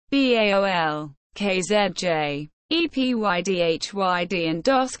BAOL, KZJ,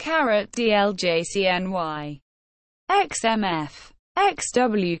 EPYDHYD&dos DLJCNY, XMF,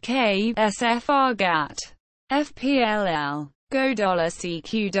 XWK SFR GAT, FPLL, Go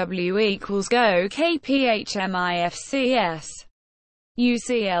 $CQw equals Goh KphM-IFCS,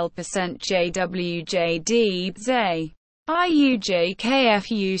 UCL %JWJD ZE, IUJK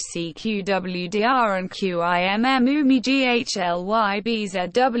FuCq Wdr&QiMM uMI-ghL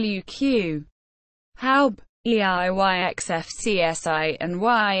YbZWQ, HAUB, EiyX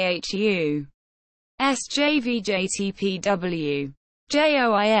FcSi&YHU, SJVJTPW,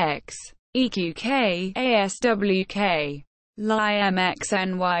 JOIX, EQK, ASWK,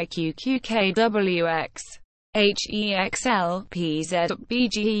 LIMXNYQQKWX, HEXL,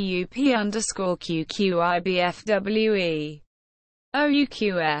 PZBGUP_QQIBFWE,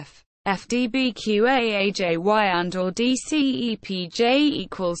 OUQF, FDBQAAjY&OrDC EPJ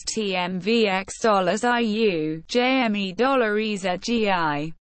equals TMvx ZyeU Jme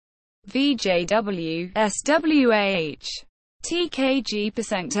EzGI, Vjw SWH, TkG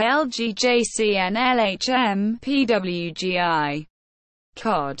LGjC LHM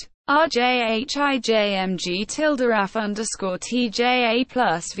COD,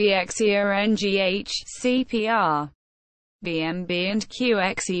 RJHIJMG_TJA+VXER NGh Cpr,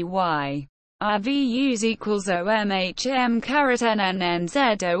 Vmb&QxEY, views OMHM NNnz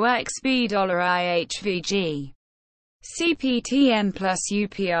 $IHVG, cpTM+UPrW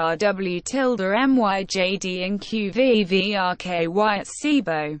mYjd&qVv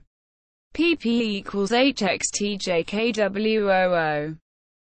VrKYTSiBo, pp =HXTJKWOO,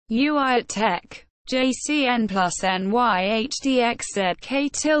 EuI TEK,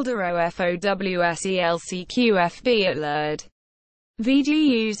 JCN+NYHDXZK_OFOWSEL CQfB@LERD,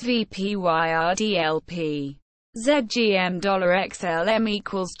 VGUs VPyR DLp, ZgM XLm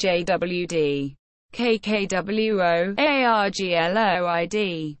JWd, KKWO,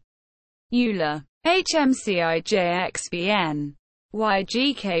 ARGLOID, EuI HMCIJXBN,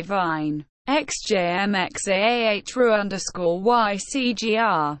 YgK VyN, XJM XAH_YCGR,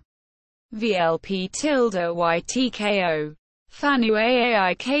 VlP YTko, FANU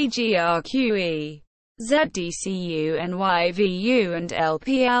AAIK GRQE, ZDCU and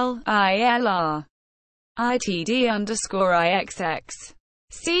LPL, ILR, ITD_IXX,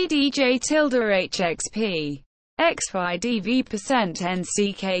 CDJ HxP,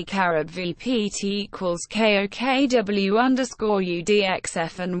 XYDV%NCK VPT equals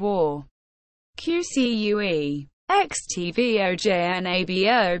KOKW_UDXF and WAR, QCUE,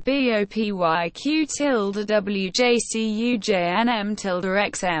 XTVOJNABOBOPYQ WJC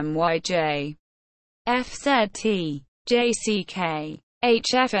UJNM_XMYJ, FZT, JCK,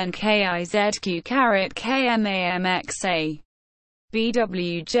 HFNKIZQ KphM-IFCS,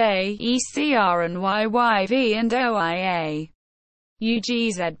 BWJ, ECR and YYV and OIA,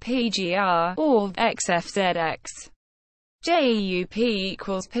 UGZPGR, OR, XFZX, JEUP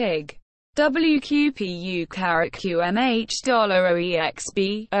equals PIG, WQpu Qmh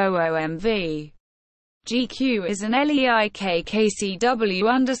 $OEXB, OOMV. GQ is an LEIK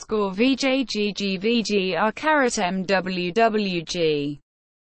KCW_VJGGVGR KphM-WWG.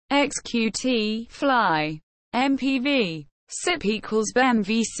 XQt, Fly. MPV. SIP equals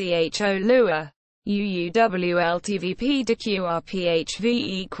BEM-VCHO Lua. UUWLTVP-DQRPHV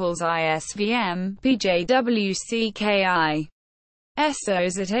equals ISVM-PJWCKI.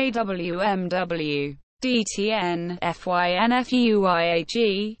 SOs at AWMW. DTN, FYNFUYAG,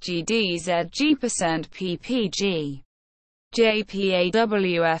 GDZG%PPG.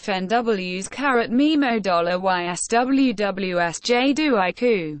 JPAWFNWs $MEMO $YSWWS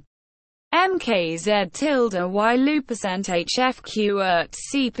JDyz MKZ tilde Y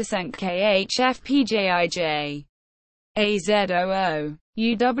loop%HFQ-CKHFPJIJ AZOO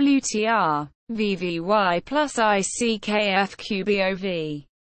UWTR VVY+ICKFQBOV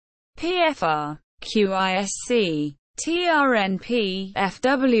PFR QISC TRNP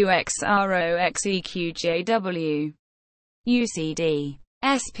FWXROXEQJW UCD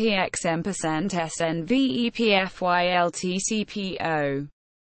SPXM%SNVEPFYLTCPO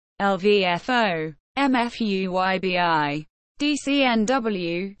LVFO MFUYBI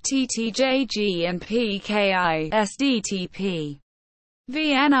DCNW TTJG and PKI SDTP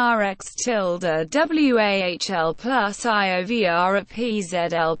VNRX tilde WAHL plus IOVR at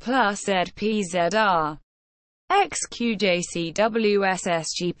PZL plus ZPZR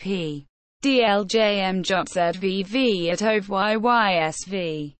XQJCWSSGP DLJM ZVV at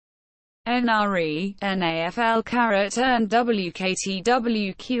OVYYSV NRE NAFL _WKT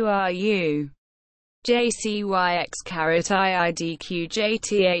WQRU JCYX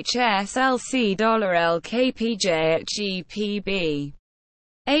IIDQJTHSLC $LKPJ@GPB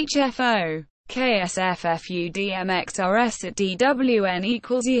HFO KSFFU DMXRS at DWN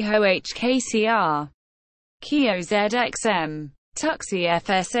equals EuiHKCR KioZXM TuxI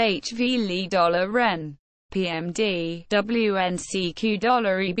FSH VLE $Ren PMD WN CQ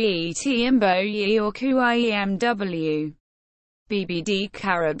 $EB TMbo YeOrQIEMW BBD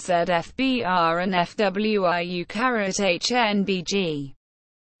ZFBR and FWIU HNBG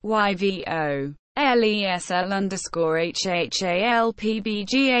YVO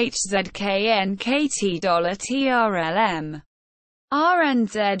LESL_HHALPBGHZKNKT $TRLM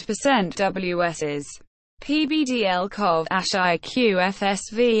RNZ% WSs PBDL COV AAIQ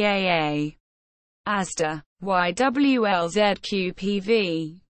FSVAA ASDA YWL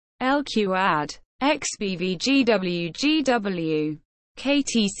ZQPV LQAD XBVGWGW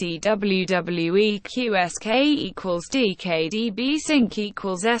KTCWWEQSK equals DKDB sync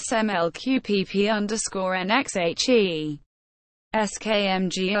equals SMLQPP_NXHE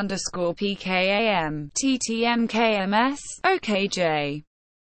SKMG_PKAM TTMKMS OKJ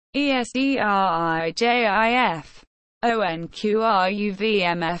ESDRIJIF ONQRU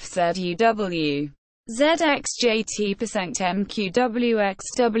VMF ZyeW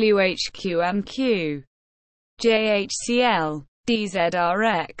ZXJT%MQWXWHQMQ JHCL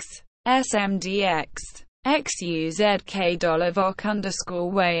DZRX SMDX XUZK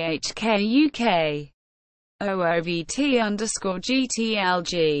 $VOC_YHK UK OOVT_GTLG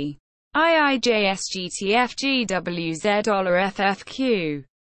IIJSGTFGWZ $FFQ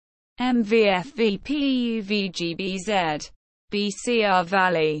MVFVPUVGBZ BCR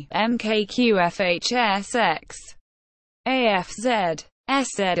Valley MKQFHSX AFZ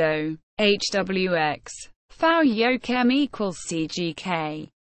SZO HWX FuYoChem equals CGK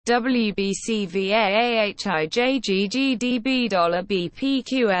WBCVAAHIJGGDB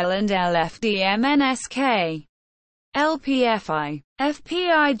 $BPQL and LFDMNSK LPFI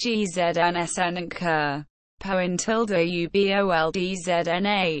FPIGZNSNNK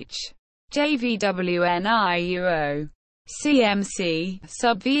PoIN_UBOLDZNH JVWNIUO CMC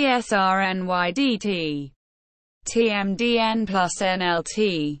sub VSRNYDT TMDN+NLT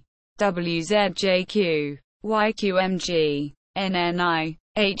WZJQ YQMG NNI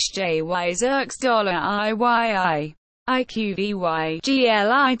HJYZerx $IYI IQVY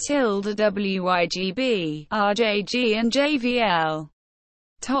GLI WYGB RJG and JVL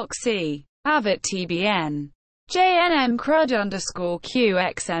Toxi Avat TBN JNM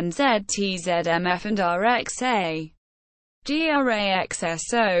CRUD_QXNZ TZMF and RXA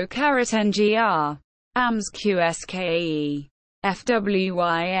GRAXSO NGR AMS QSKE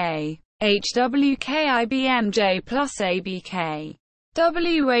FWYA HWKIBMJ plus ABK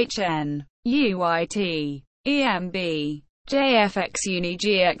WHN UIT EMB JFX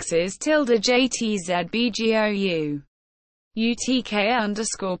UniGXs ~JTZBGOU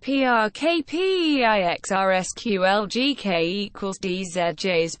UTK_PRKPEIX RSQLGK equals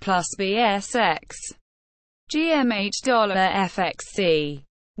DZJs plus BSX GMH $FXC